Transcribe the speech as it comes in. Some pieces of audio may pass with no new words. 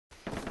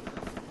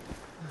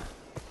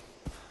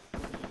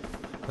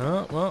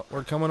Oh, well,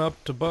 we're coming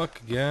up to Buck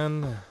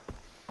again.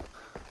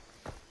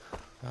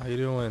 How you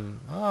doing?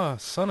 Ah,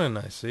 sunning,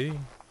 I see.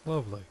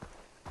 Lovely.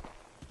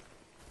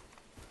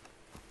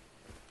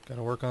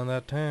 Gotta work on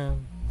that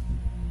tan.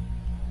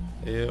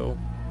 Ew.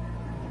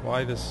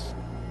 Why this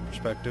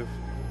perspective?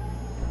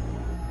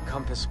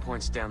 Compass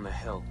points down the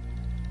hill.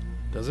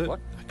 Does it? What?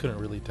 I couldn't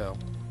really tell.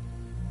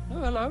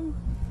 Oh, hello.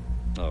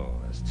 Oh,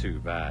 that's too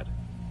bad.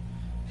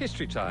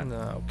 History time.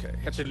 No, okay.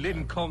 That's in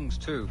Lin Cong's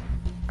too.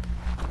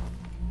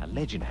 A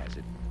legend has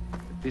it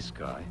that this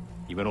guy,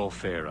 he went all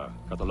pharaoh,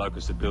 got the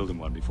locusts to build him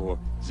one before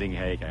Zing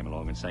He came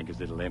along and sank his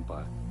little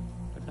empire.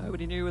 But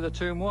nobody knew where the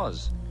tomb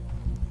was.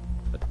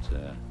 But,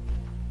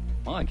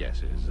 my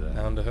guess is,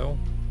 Down the hill?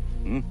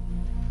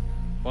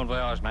 Bon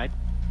voyage, mate.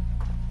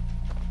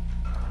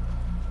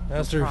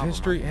 Master of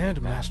history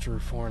and master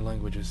of foreign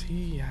languages.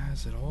 He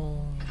has it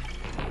all.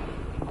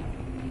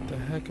 What the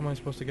heck am I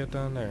supposed to get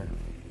down there?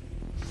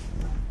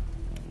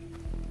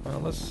 Well,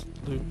 let's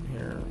loot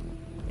here.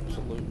 There's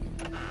a loot.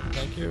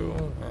 Thank you.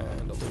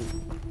 And a loot.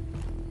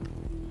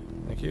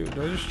 Thank you.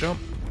 Do I just jump?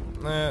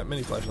 Nah,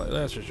 mini flashlight.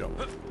 Let's just jump.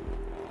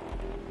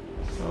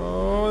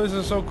 Oh, this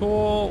is so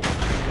cool.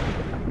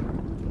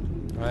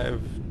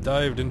 I've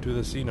dived into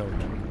the C note.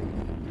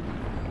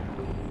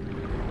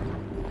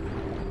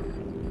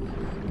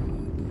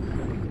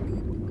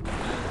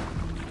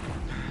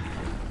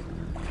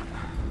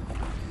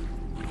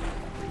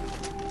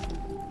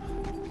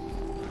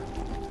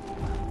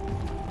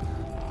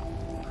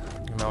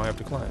 Now I have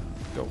to climb.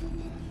 Go.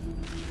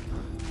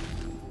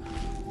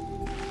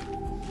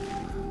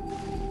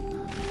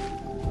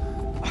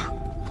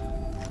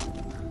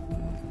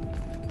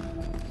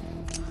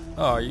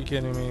 Oh, are you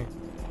kidding me?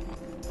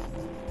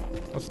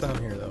 What's down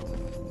here, though?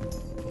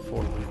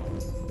 Before we...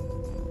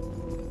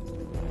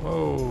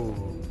 Whoa.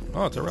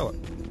 Oh, it's a relic.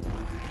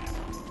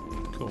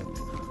 Cool.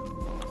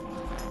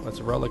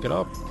 Let's relic it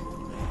up.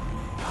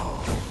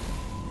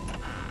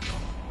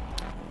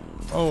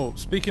 Oh,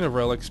 speaking of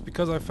relics,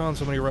 because I found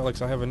so many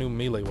relics, I have a new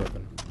melee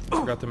weapon.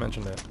 I forgot to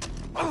mention that.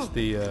 It's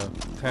the,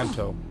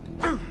 Tanto.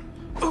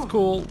 It's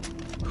cool.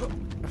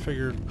 I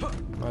figured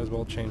might as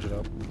well change it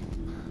up.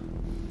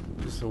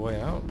 This is a way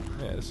out?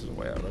 Yeah, this is a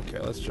way out. Okay,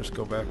 let's just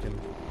go back and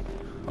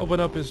open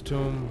up his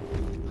tomb.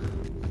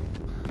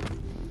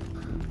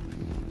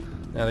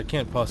 Now, there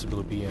can't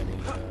possibly be any,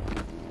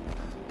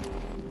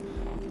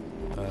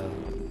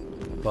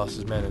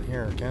 boss's men in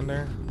here, can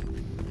there?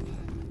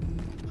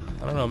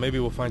 I don't know, maybe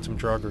we'll find some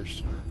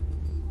joggers.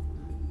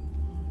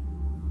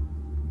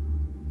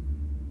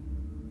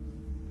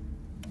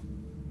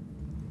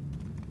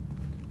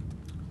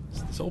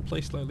 Is this whole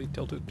place slightly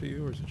tilted to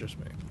you, or is it just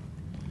me?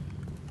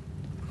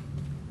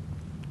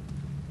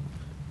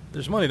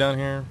 There's money down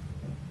here.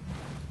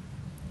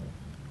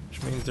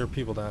 Which means there are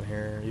people down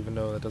here, even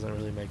though that doesn't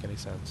really make any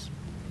sense.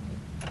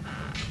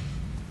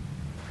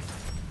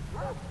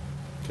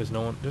 Because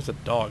no one... There's a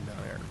dog down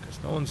here.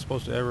 Because no one's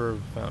supposed to ever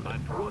have found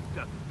it.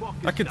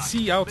 I could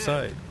see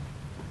outside.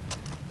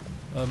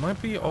 It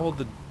might be all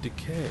the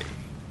decay,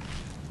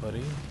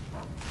 buddy.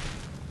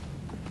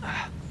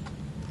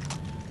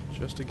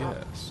 Just a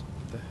guess.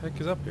 What the heck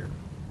is up here?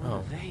 What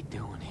are they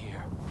doing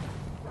here?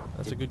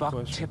 That's a good Buck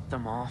question. tip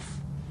them off?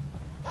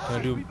 Can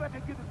I do...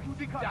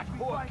 That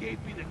whore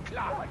gave me the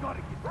clap. I gotta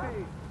get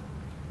paid.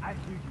 I hear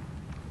you.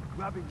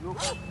 Grabbing your...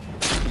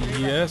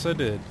 Yes, I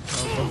did. I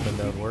was hoping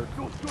that would work.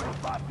 Those dirty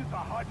bastards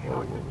are hardly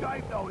hard to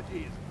dive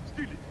nowadays.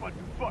 Still, it's fun to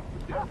fuck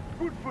with them.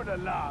 Good for the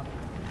laugh.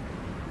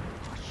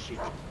 Oh, shit.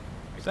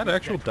 Is that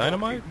actual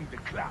dynamite? Gave me the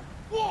clap.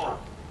 Whoa!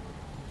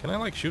 Can I,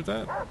 like, shoot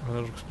that and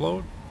it'll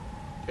explode?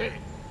 Hey!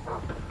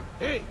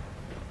 Hey!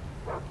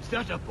 Is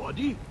that a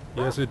body?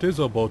 Yes, it is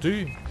a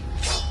body.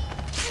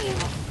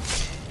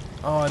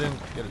 Oh, I didn't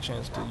get a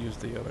chance to use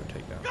the other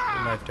takedown.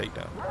 The knife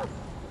takedown.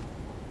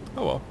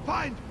 Oh well.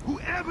 Find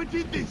whoever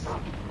did this!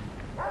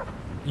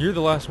 You're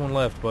the last one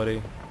left,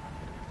 buddy.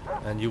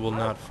 And you will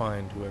not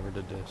find whoever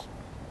did this.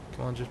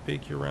 Come on, just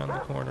peek you around the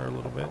corner a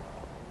little bit.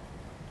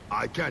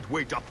 I can't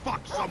wait to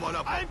fuck someone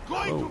up. I'm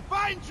going to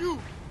find you!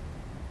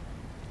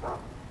 Come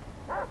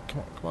on,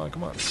 come on,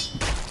 come on.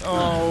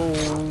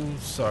 Oh,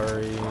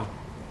 sorry.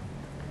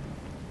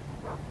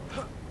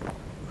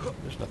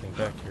 There's nothing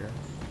back here.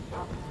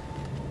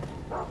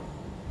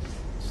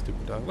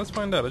 Stupid dog. Let's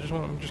find out.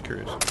 I'm just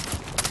curious.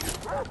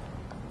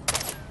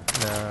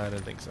 Nah, I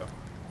didn't think so.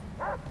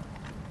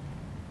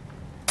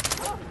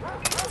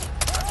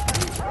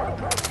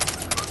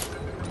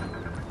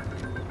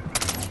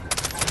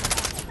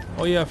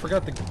 Oh yeah, I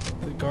forgot the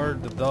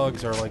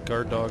dogs are like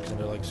guard dogs and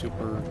they're like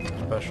super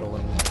special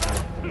and...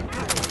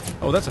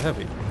 Oh, that's a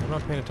heavy. I'm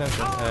not paying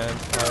attention and I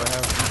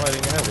have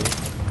fighting a heavy.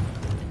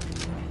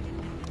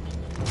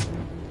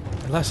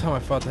 And last time I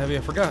fought the heavy,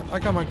 I forgot. I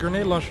got my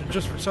grenade launcher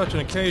just for such an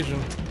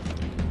occasion.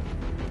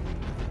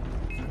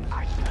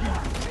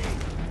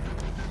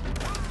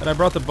 And I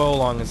brought the bow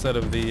along instead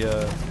of the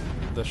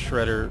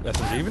shredder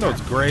SMG, even though it's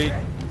great.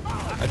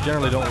 I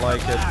generally don't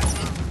like it.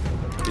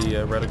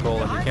 The reticle,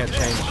 and you can't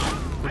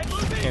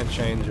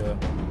change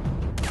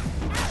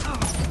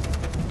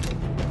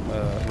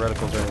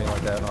reticles or anything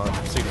like that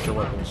on signature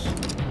weapons.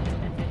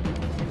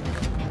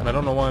 And I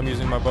don't know why I'm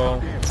using my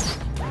bow.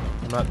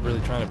 I'm not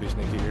really trying to be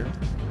sneaky here.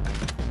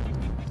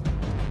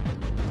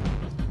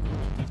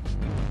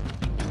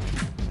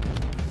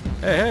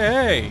 Hey, hey,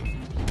 hey!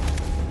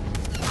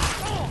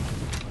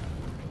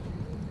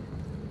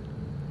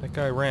 That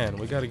guy ran.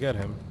 We gotta get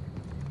him.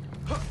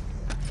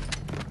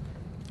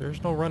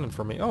 There's no running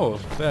for me. Oh, a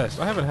vest.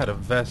 I haven't had a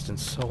vest in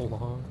so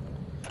long.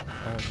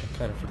 I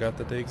kind of forgot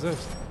that they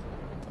exist.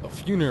 A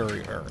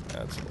funerary urn.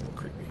 That's a little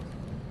creepy.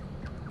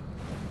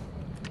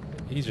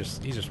 He's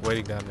just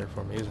waiting down there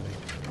for me, isn't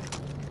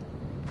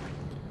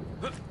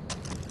he?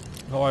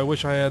 Oh, I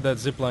wish I had that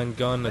zipline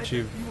gun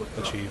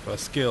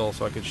skill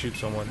so I could shoot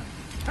someone.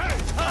 I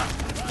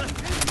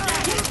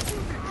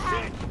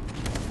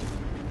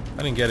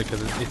didn't get it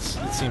because it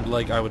seemed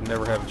like I would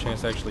never have a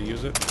chance to actually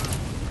use it.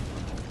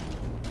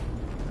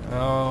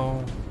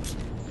 Oh,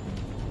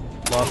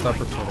 lost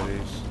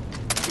opportunities.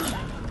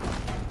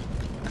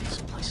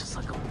 This place is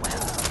like a web.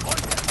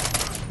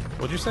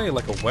 What'd you say?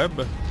 Like a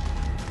web?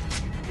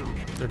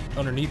 They're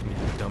underneath me,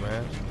 you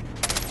dumbass.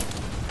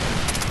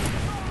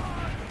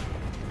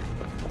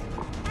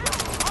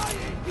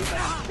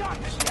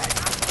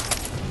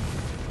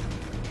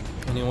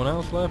 Anyone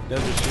else left?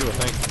 That's just you, I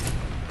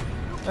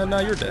think. And now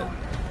you're dead.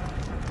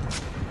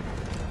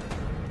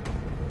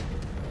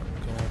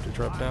 Gonna have to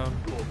drop down.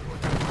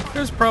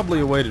 There's probably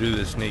a way to do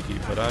this sneaky,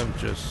 but I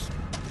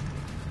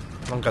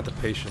don't got the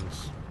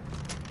patience.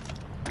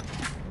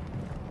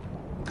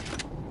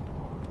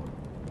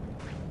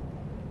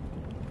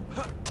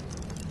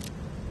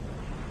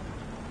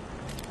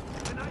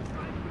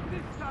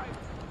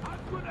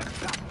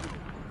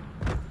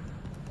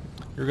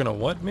 You're gonna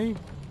what me?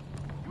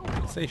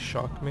 Did it say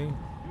shock me?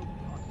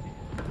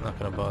 I'm not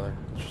gonna bother.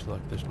 Just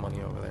look, there's money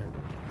over there.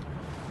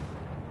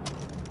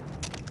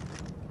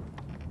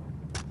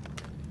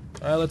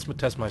 Alright, let's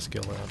test my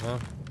skill out, huh?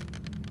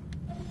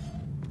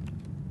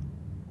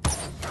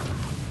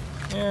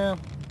 Yeah.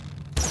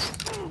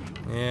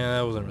 Yeah,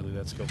 that wasn't really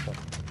that skillful.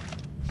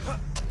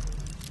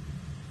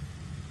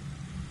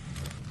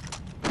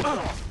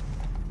 Oh,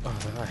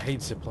 I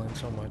hate zipline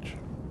so much.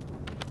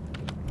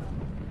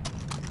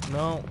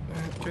 No.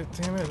 God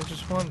damn it, I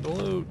just want the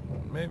loot.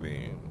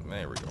 Maybe.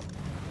 There we go.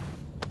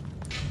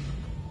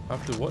 I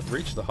have to what?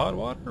 Reach the hot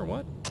water?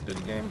 What did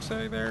the game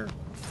say there?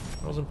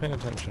 I wasn't paying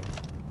attention.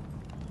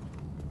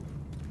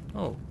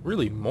 Oh,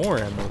 really? More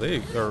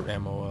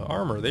ammo?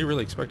 Armor. They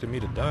really expected me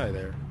to die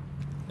there,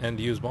 and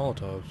to use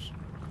Molotovs.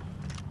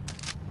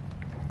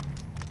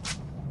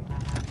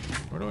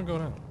 Where do I go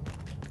now?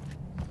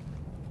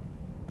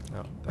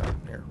 Oh,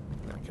 down here.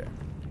 Okay.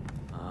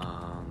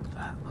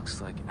 That looks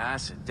like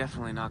acid.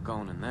 Definitely not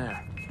going in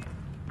there.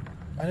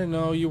 I didn't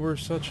know you were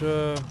such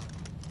a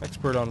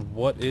expert on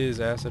what is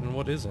acid and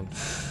what isn't.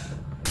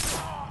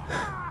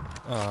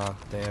 Ah,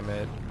 damn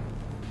it.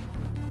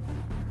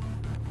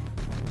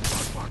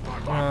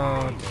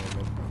 Oh, damn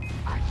it.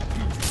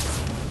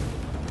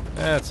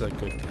 That's a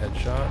good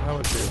headshot. How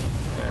about you?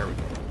 There we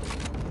go.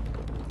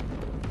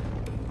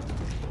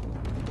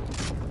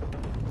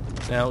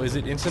 Now, is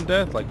it instant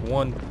death? Like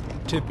one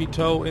tippy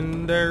toe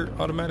in there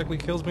automatically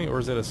kills me? Or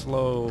is it a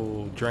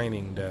slow,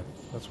 draining death?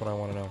 That's what I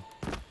want to know.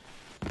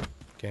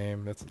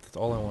 Game, that's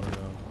all I want to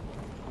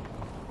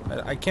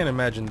know. I can't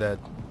imagine that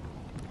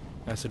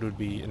acid would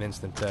be an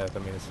instant death. I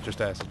mean, it's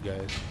just acid,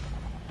 guys.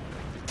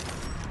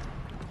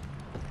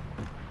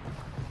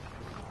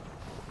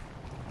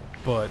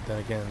 But then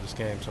again, this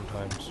game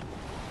sometimes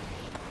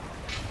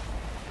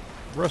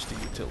rusty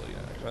utility.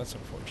 That's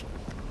unfortunate.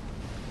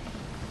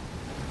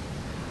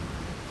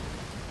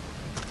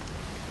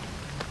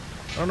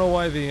 I don't know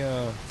why the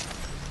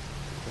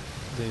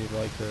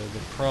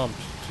prompt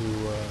to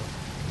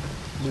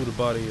loot a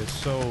body is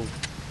so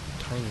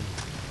tiny.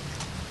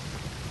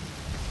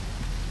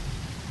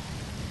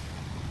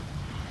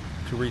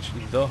 To reach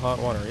the hot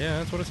water. Yeah,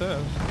 that's what it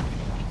says.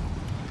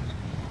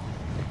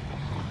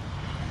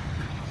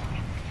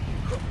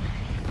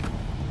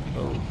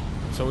 Oh,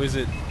 so is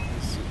it?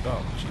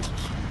 Oh, Jesus!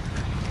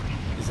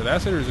 Is it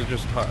acid or is it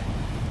just hot?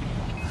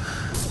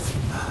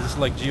 Is this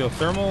like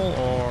geothermal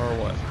or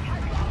what?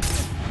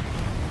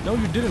 No,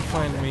 you didn't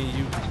find me,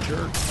 you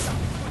jerk.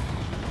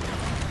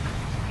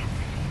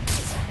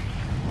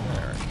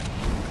 Alright.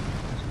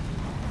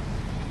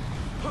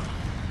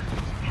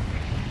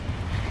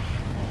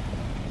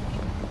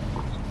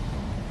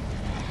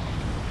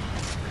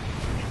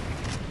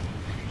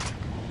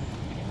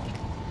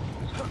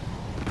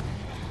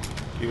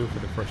 Thank you for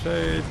the first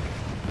aid.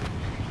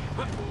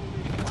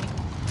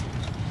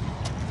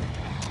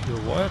 Do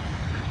what?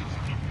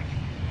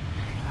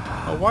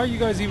 Oh, why are you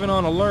guys even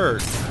on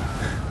alert?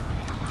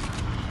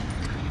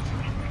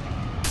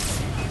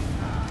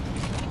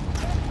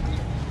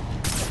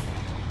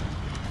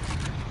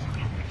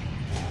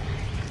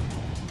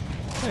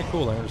 Hey,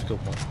 cool, I skill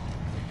point.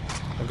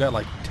 I've got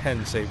like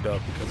 10 saved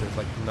up because there's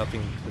like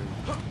nothing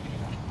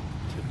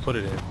to put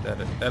it in.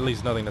 At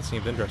least nothing that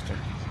seems interesting.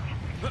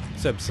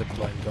 Except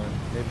zipline gun,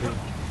 maybe.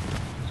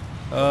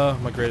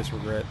 My greatest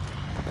regret.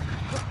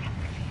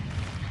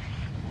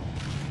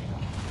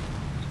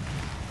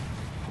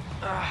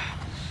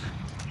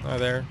 Hi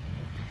there.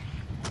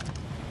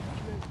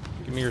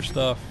 Give me your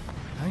stuff.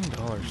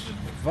 $9.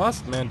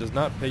 Vostman does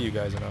not pay you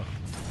guys enough.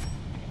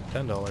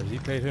 $10. He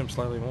paid him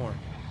slightly more.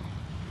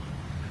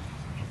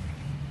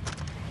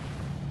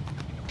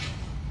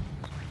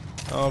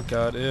 Oh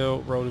god, ew,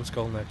 rodent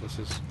skull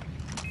necklaces.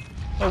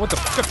 Oh, what the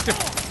fuck?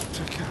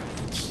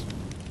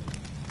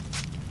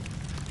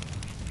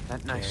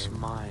 That knife's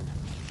mine.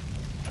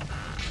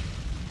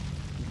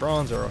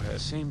 Bronze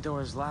arrowhead. Same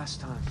door as last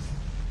time.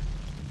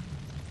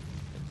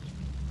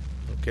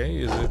 Okay,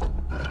 is it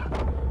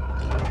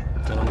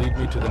gonna lead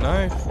me to the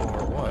knife,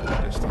 or what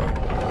this time?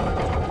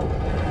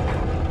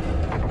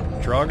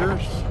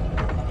 Draugrs?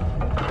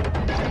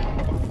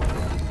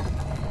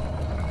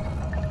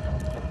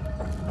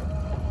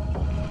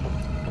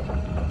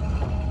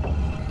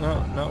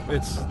 No,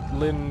 it's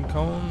Lin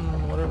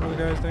Cong, whatever the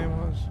guy's name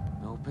was.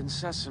 Open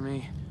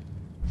sesame.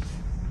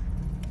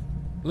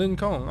 Lin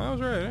Cong, I was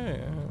right.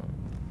 Hey,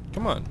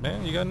 come on,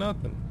 man, you got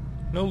nothing.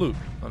 No loot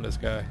on this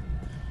guy.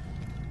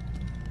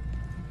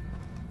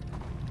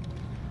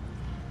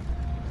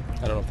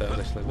 I don't know if that was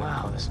actually Lin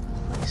Wow, Cong. this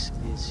place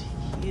is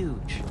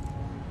huge.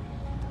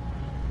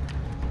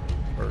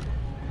 Or...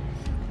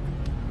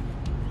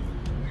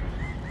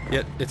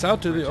 Yet it's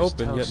out to the Bridge is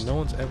open, yet toast. no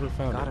one's ever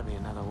found Gotta it. be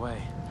another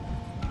way.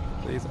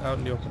 He's out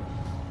in the open.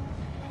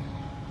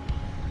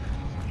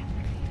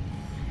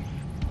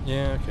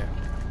 Yeah, okay.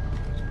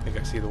 I think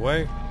I see the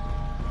way.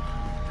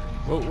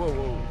 Whoa, whoa,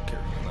 whoa.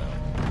 Careful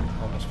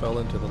now. Almost fell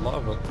into the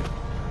lava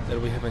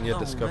that we haven't yet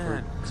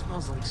discovered. Man, it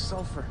smells like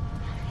sulfur.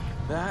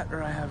 That,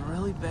 or I have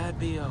really bad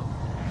BO.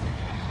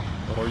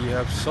 Or you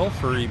have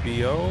sulfury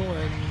BO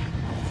and...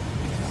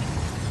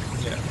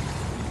 yeah.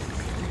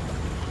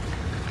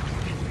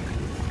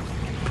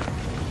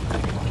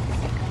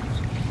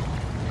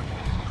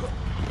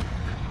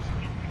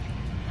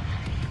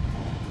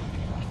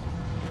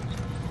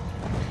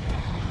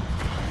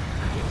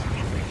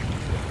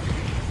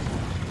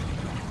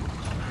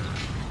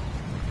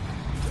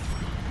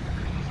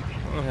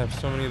 I don't have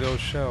so many of those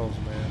shells,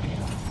 man.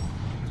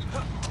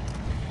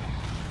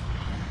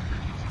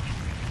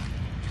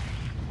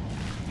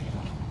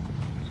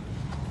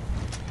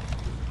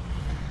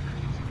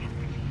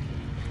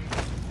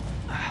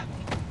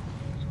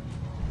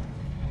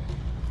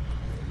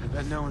 I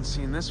bet no one's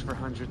seen this for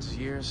hundreds of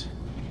years.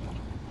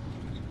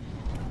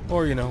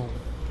 Or, you know,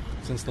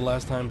 since the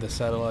last time the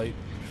satellite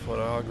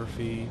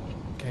photography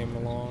came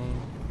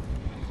along.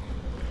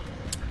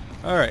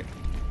 Alright.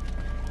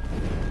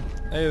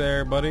 Hey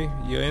there, buddy.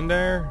 You in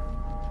there?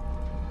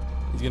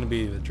 He's gonna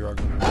be the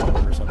drug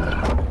or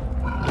something.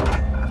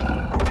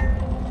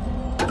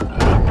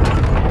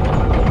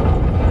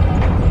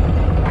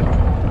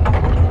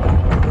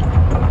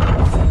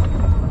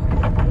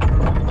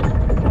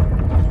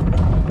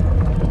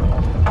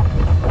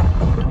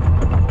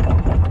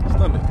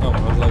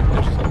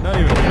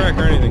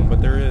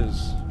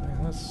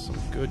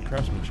 Good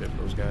craftsmanship,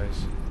 those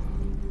guys.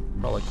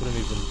 Probably couldn't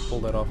even pull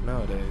that off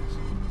nowadays.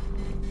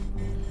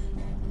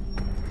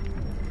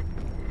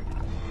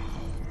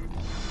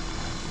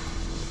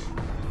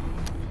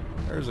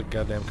 There's a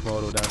goddamn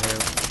Komodo down here.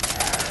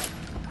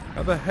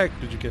 How the heck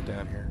did you get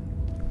down here?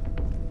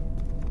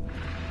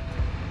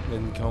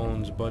 Lin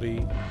Cong's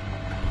buddy.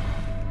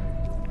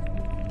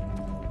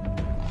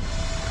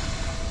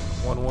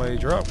 One-way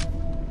drop.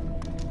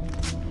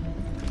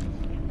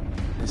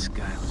 This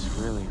guy was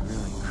really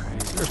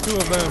crazy. There's two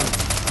of them.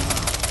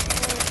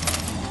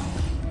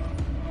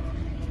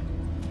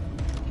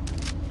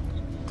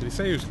 Did he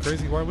say he was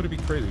crazy? Why would he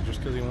be crazy? Just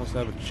because he wants to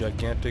have a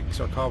gigantic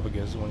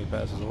sarcophagus when he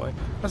passes away?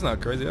 That's not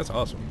crazy. That's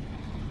awesome.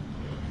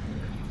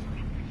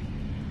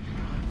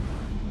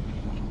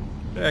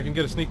 Yeah, I can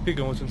get a sneak peek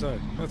on what's inside.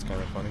 That's kind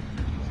of funny.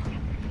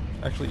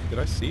 Actually, did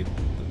I see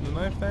the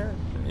knife there?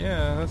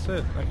 Yeah, that's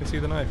it. I can see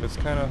the knife. It's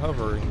kind of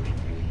hovering.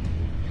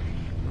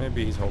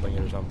 Maybe he's holding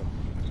it or something.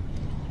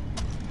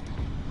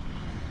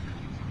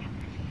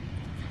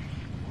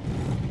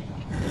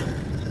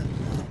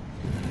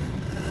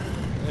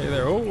 Hey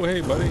there. Oh,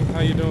 hey, buddy. How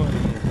you doing?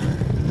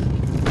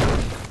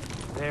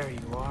 There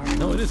you are.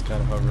 No, it is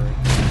kind of hovering.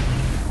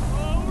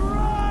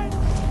 Alright!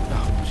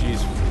 Oh,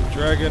 jeez.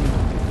 Dragon.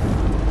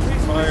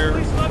 Fire.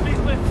 Please let me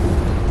live.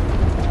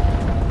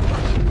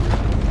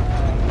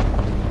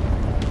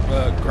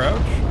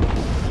 Crouch?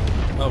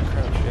 Oh,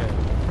 crouch, yeah.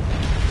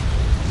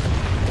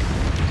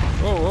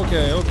 Oh,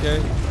 okay, okay.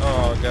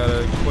 Oh,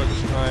 gotta quick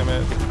time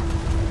it.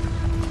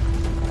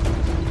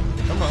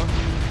 Come on.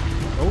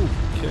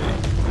 Okay.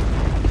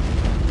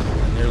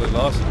 I nearly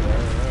lost it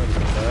there. That was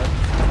bad.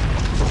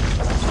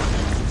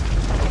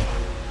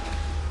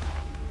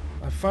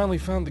 I finally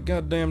found the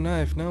goddamn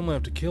knife. Now I'm gonna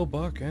have to kill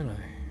Buck, ain't I?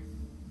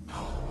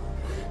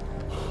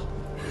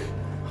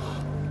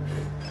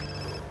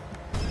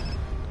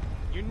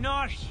 You're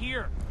not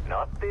here.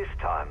 Not this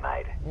time,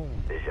 mate.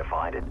 Did you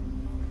find it?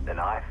 The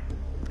knife?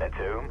 The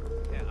tomb?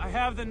 Yeah, I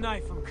have the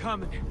knife. I'm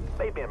coming.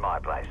 Meet me in my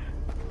place.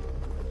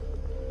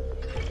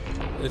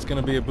 It's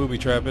gonna be a booby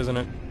trap, isn't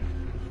it?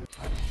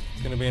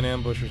 It's gonna be an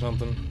ambush or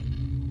something.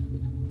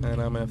 And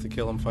I'm gonna have to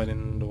kill him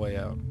fighting the way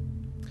out.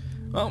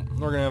 Well,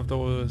 we're gonna have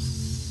to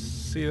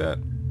see that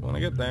when I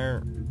get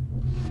there.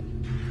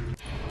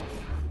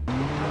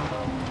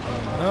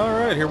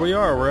 Alright, here we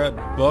are. We're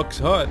at Buck's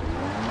hut.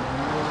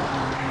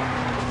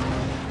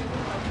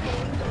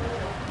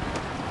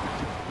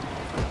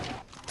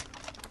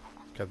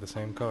 Got the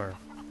same car.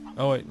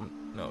 Oh wait,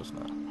 no it's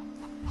not.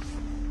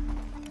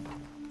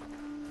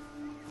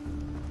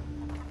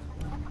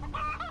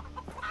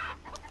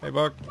 Hey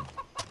Buck.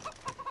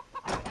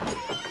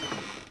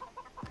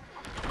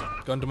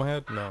 Gun to my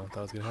head? No, I thought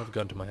I was gonna have a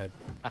gun to my head.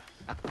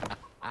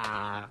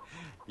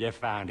 You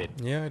found it.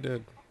 Yeah, I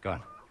did. Go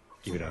on,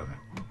 give it over.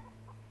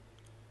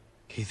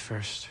 Keith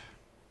first.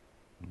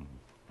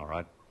 All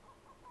right.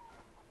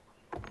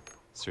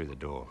 Through the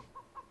door.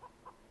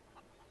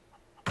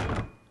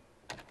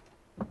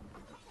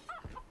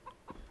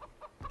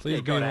 Please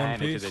You be in gotta one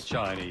hand it to piece. the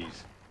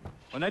Chinese.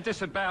 When they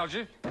disemboweled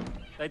you,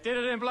 they did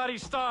it in bloody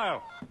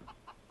style.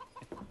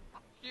 Can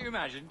you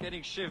imagine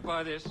getting shivved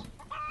by this?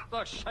 It's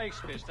like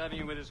Shakespeare stabbing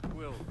you with his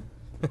quill.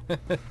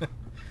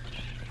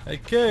 Hey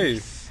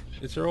Keith,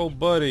 it's your old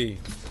buddy.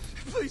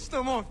 Please,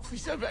 no more.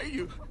 Please, I beg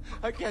you.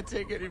 I can't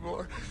take any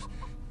more.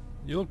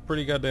 You look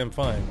pretty goddamn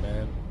fine,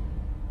 man.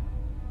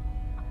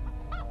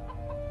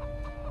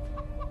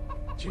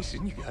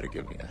 Jason, you gotta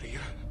get me out of here.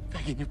 I'm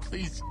begging you,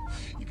 please.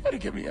 You gotta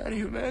get me out of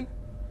here, man.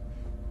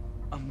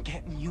 I'm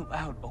getting you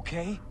out,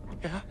 okay?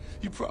 Yeah?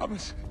 You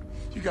promise?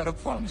 You gotta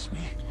promise me.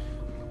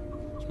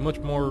 There's much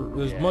more.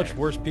 There's much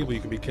worse people you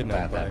could be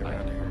kidnapped by That,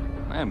 around mate. here.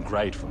 I am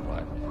grateful,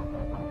 right?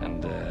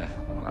 And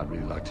I'd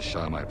really like to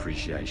show my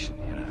appreciation,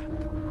 you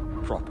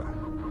know. Proper.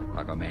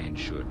 Like a man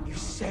should. You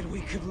said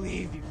we could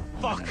leave, you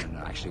No, fuck. no,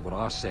 no. Actually, what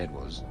I said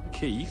was,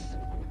 Keith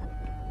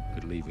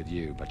could leave with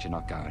you, but you're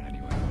not going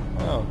anywhere.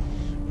 Oh,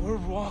 We're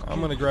walking. I'm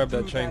gonna grab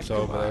that through chainsaw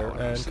over there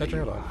and So cut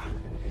your you head off.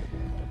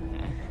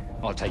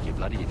 I'll take your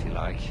bloody if you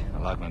like. I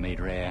like my meat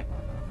rare.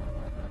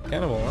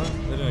 Cannibal, huh?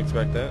 I didn't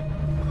expect that.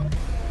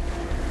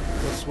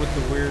 What's with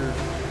the weird...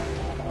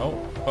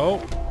 Oh.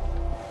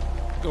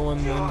 Going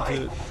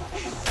into...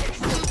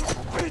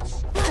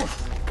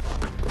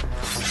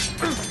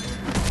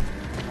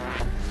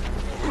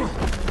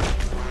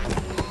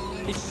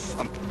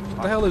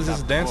 What the hell is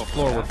this dance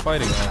floor we're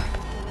fighting on?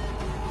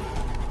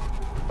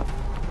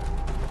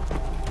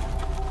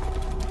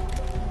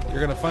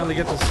 You're gonna finally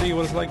get to see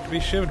what it's like to be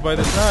shivved by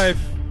this knife.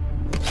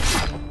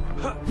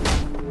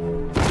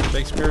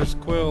 Shakespeare's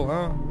quill,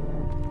 huh?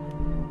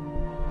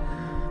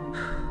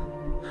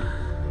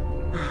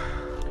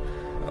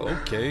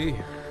 Okay.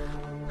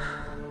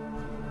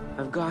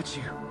 I've got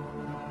you.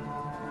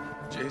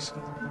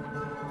 Jason?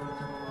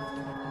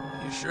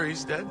 You sure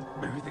he's dead?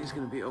 Everything's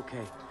gonna be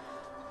okay.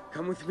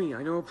 Come with me.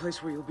 I know a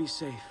place where you'll be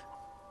safe.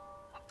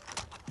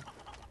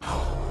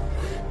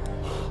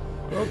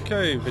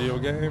 Okay, video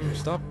game.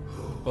 Stop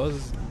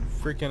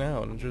freaking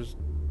out and just...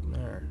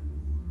 There.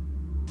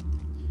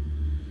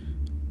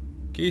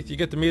 Keith, you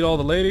get to meet all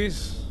the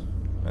ladies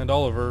and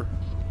Oliver.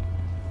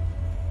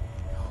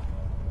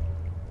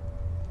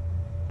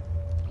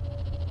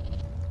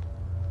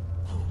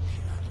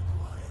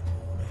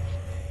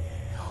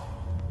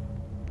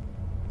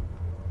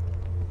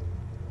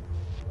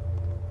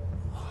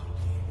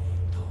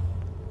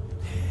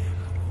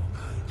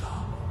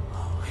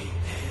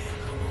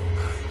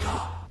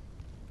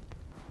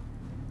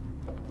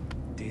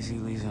 Daisy,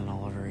 Lisa, and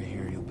Oliver are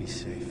here. You'll be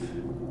safe.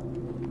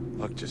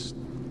 Look, just...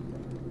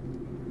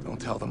 don't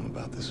tell them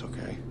about this,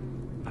 okay?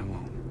 I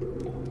won't.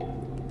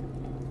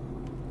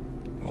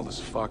 Old as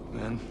fuck,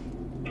 man.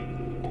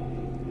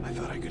 I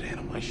thought I could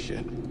handle my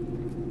shit.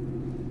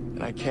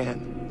 And I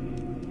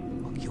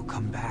can't. Look, you'll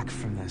come back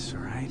from this,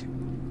 all right?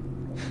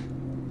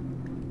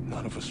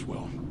 None of us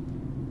will.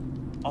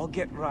 I'll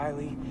get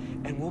Riley,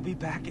 and we'll be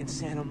back in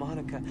Santa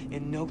Monica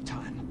in no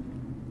time.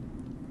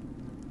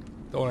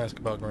 Don't ask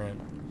about Grant.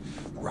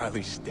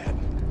 Riley's dead.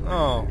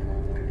 Oh.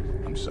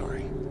 I'm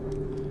sorry.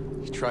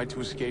 He tried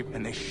to escape,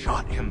 and they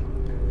shot him.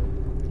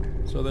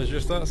 So there's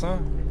just us, huh?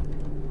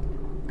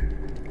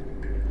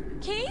 I'm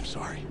Keith?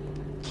 sorry.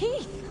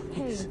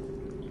 Keith!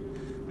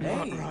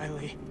 Not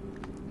Riley.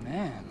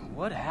 Man,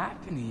 what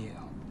happened to you?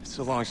 It's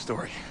a long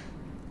story.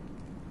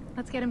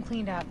 Let's get him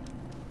cleaned up.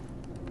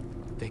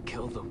 They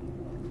killed him.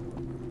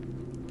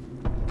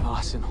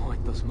 Boss and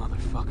Hoyt, those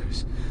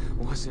motherfuckers.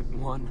 Wasn't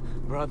one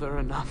brother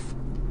enough?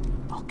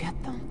 I'll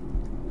get them.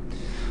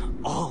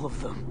 All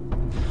of them.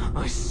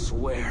 I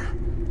swear.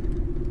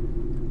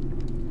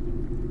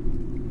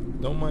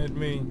 Don't mind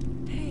me.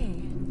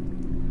 Hey.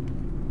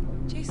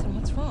 Jason,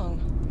 what's wrong?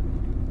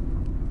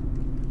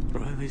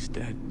 Riley's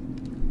dead.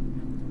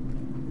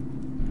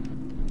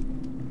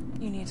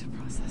 You need to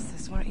process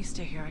this. Why don't you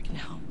stay here? I can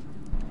help.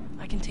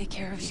 I can take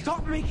care of you.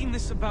 Stop making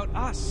this about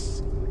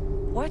us!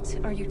 What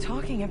are you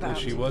talking about?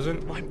 She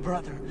wasn't? My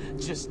brother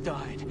just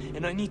died,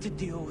 and I need to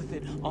deal with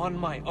it on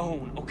my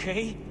own,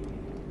 okay?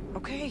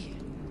 Okay.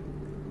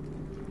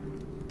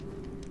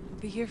 I'll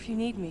be here if you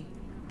need me.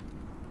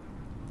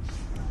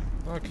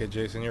 Okay,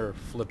 Jason, you're a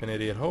flippin'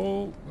 idiot.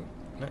 Hold.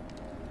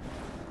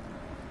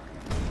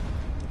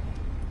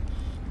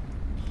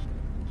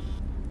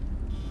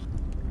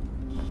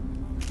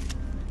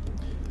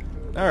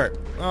 Alright,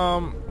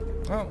 well,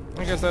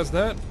 I guess that's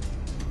that.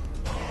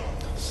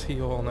 See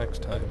you all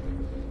next time.